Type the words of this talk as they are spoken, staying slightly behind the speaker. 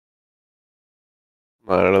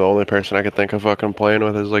I don't know. The only person I could think of fucking playing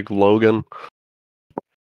with is like Logan.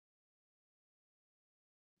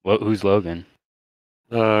 Who's Logan?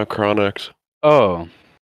 Chronix. Oh, I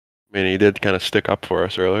mean, he did kind of stick up for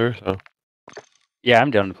us earlier, so yeah,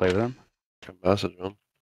 I'm down to play with him. can message him.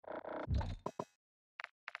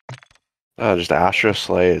 Just Astra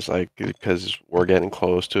Slay is like because we're getting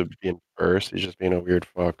close to being first. He's just being a weird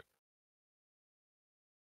fuck.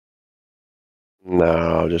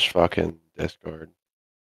 No, just fucking Discord.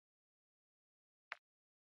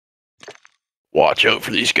 Watch out for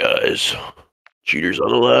these guys. Cheaters on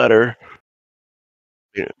the ladder.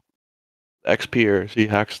 You know, XPers. He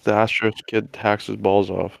hacks the Astros kid, hacks his balls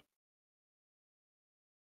off.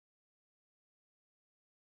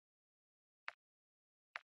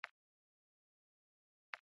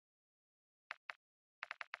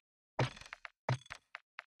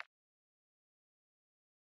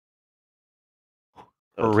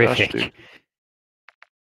 That's Ash, Horrific. dude.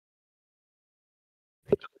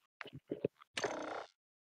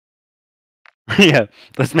 Yeah,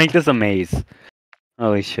 let's make this a maze.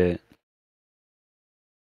 Holy shit.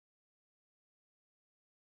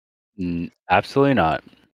 Absolutely not.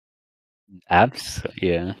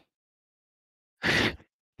 Yeah.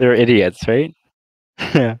 They're idiots, right?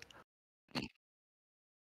 Yeah.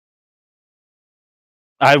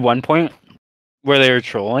 I had one point where they were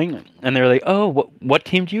trolling, and they were like, "Oh, what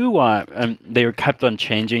team do you want?" And they were kept on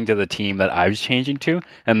changing to the team that I was changing to,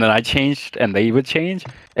 and then I changed, and they would change.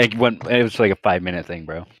 It was like a 5-minute thing,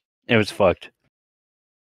 bro. It was fucked.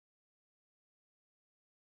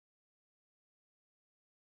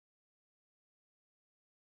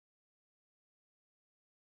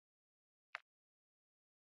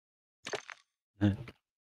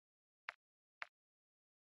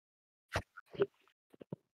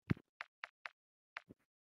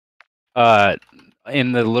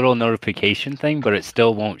 In the little notification thing, but it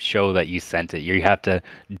still won't show that you sent it. You have to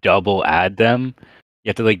double add them. You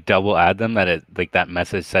have to like double add them that it like that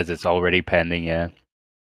message says it's already pending. Yeah.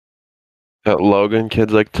 That Logan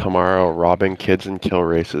kid's like tomorrow robbing kids in kill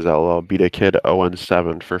races. LOL beat a kid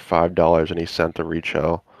 0-7 for $5, and he sent the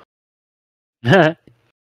retail. Yeah.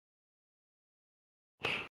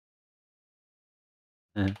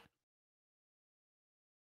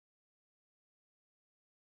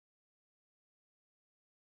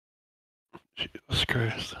 Jesus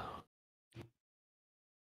Christ.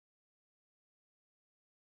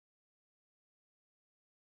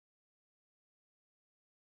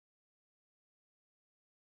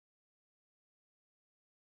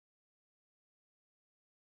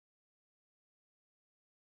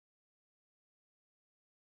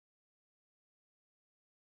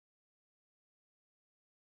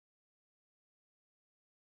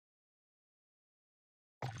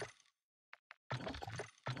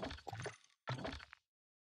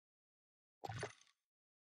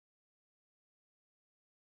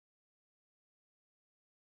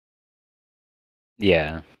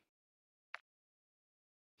 Yeah.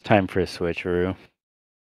 Time for a switcheroo.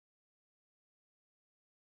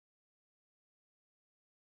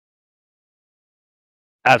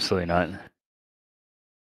 Absolutely not.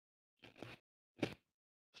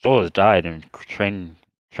 Soul has died in train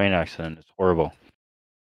accident. It's horrible.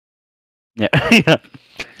 Yeah. Yeah.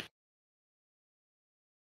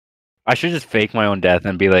 I should just fake my own death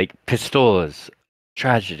and be like, Pistolas,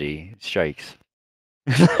 tragedy strikes.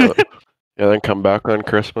 Yeah, then come back on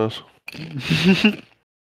Christmas.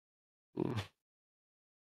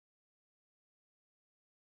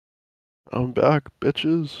 I'm back,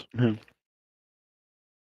 bitches. You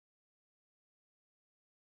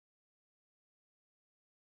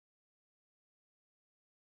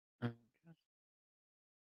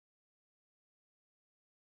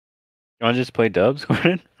want to just play dubs,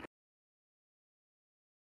 Gordon?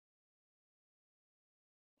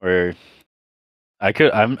 Or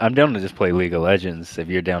I'm down to just play League of Legends if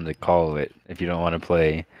you're down to call it. If you don't want to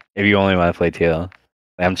play, if you only want to play TL,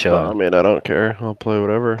 I'm chilling. I mean, I don't care. I'll play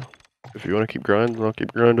whatever. If you want to keep grinding, I'll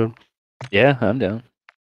keep grinding. Yeah, I'm down.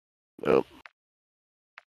 Yep.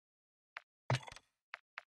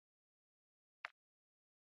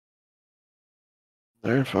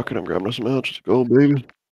 There, fuck it, I'm grabbing us some ouch. Let's go, baby.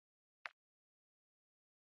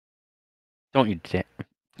 Don't you dare,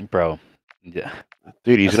 bro. Yeah.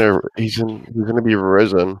 Dude, he's gonna be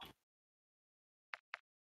risen.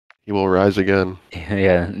 He will rise again.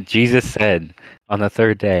 Yeah, Jesus said on the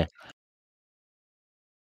third day.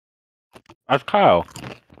 That's Kyle.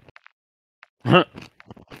 Yeah,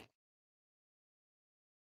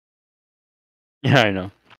 I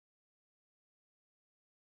know.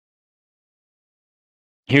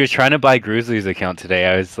 He was trying to buy Grizzly's account today.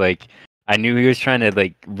 I was like, I knew he was trying to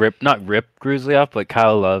like not rip Grizzly off, but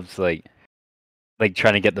Kyle loves like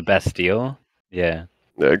trying to get the best deal. Yeah.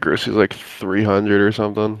 Yeah, Grossy's like 300 or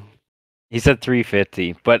something. He said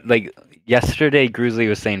 350, but like yesterday Grizzly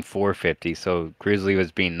was saying 450, so Grizzly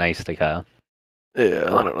was being nice to Kyle. Yeah,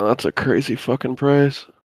 I don't know. That's a crazy fucking price.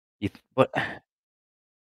 What?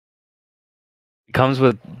 It comes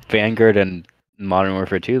with Vanguard and Modern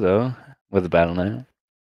Warfare 2 though, with the Battle.net.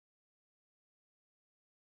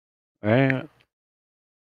 Right?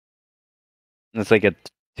 It's like a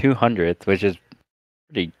 200th, which is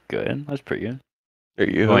pretty good. That's pretty good. Are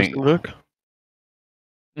you Going. hosting, Vic?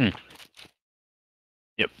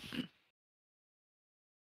 Yep.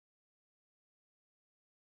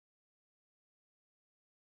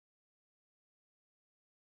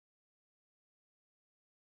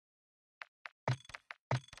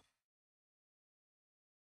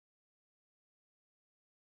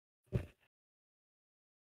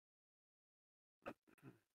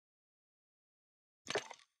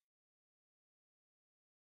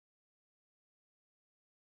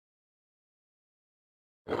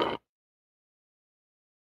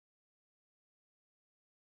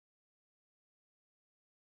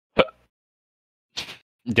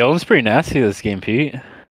 Dylan's pretty nasty this game, Pete.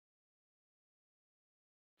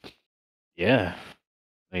 Yeah.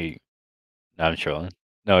 Like, no, I'm trolling.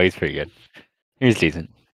 No, he's pretty good. He's decent.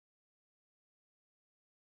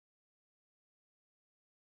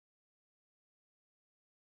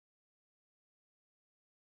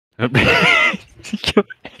 Dylan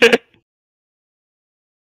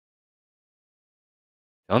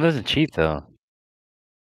doesn't cheat though.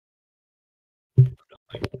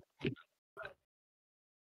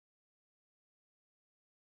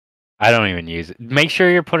 I don't even use it. Make sure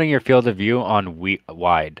you're putting your field of view on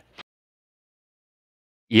wide.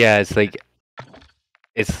 Yeah, it's like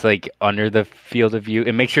under the field of view.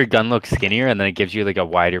 It makes your gun look skinnier, and then it gives you like a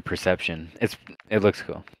wider perception. It looks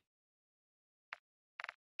cool.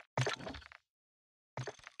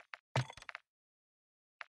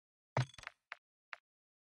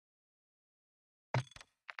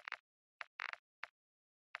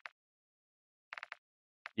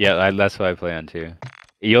 Yeah, that's what I play on too.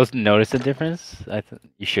 You'll notice a difference.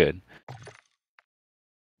 You should.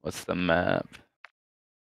 What's the map?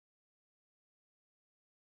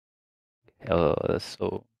 Oh, that's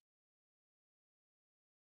so.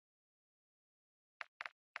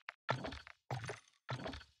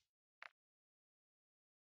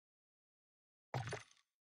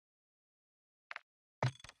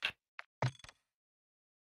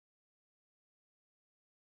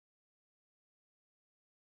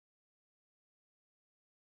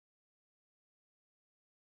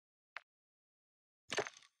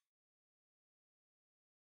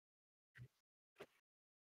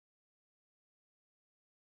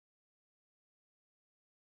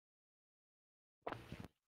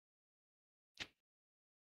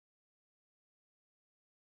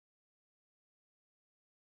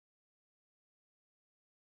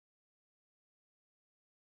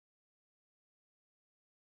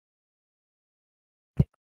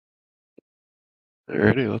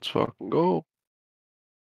 Alrighty, let's fucking go.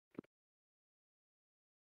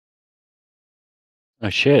 Oh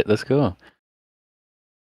shit! Let's go.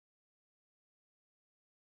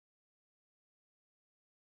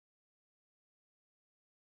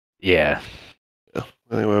 Yeah. Yeah,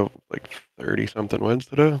 I think we have like 30 something wins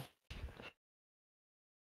today.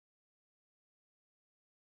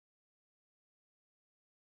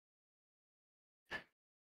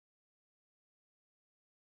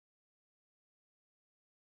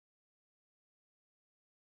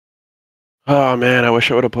 Oh man, I wish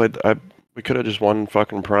I would have played. We could have just won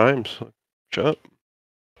fucking primes. Shut.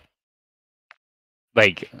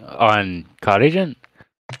 Like on COD Agent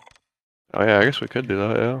Oh yeah, I guess we could do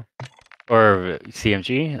that. Yeah. or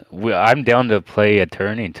CMG. I'm down to play a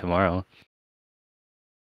tourney tomorrow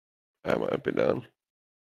I might be down.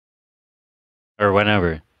 or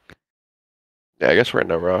whenever. Yeah, I guess we're in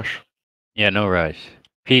no rush. Yeah, no rush.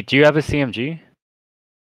 Pete, do you have a CMG?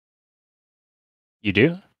 You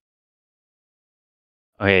do?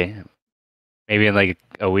 Okay, maybe in like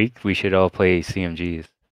a week we should all play CMGs.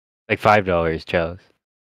 Like $5, Chalice.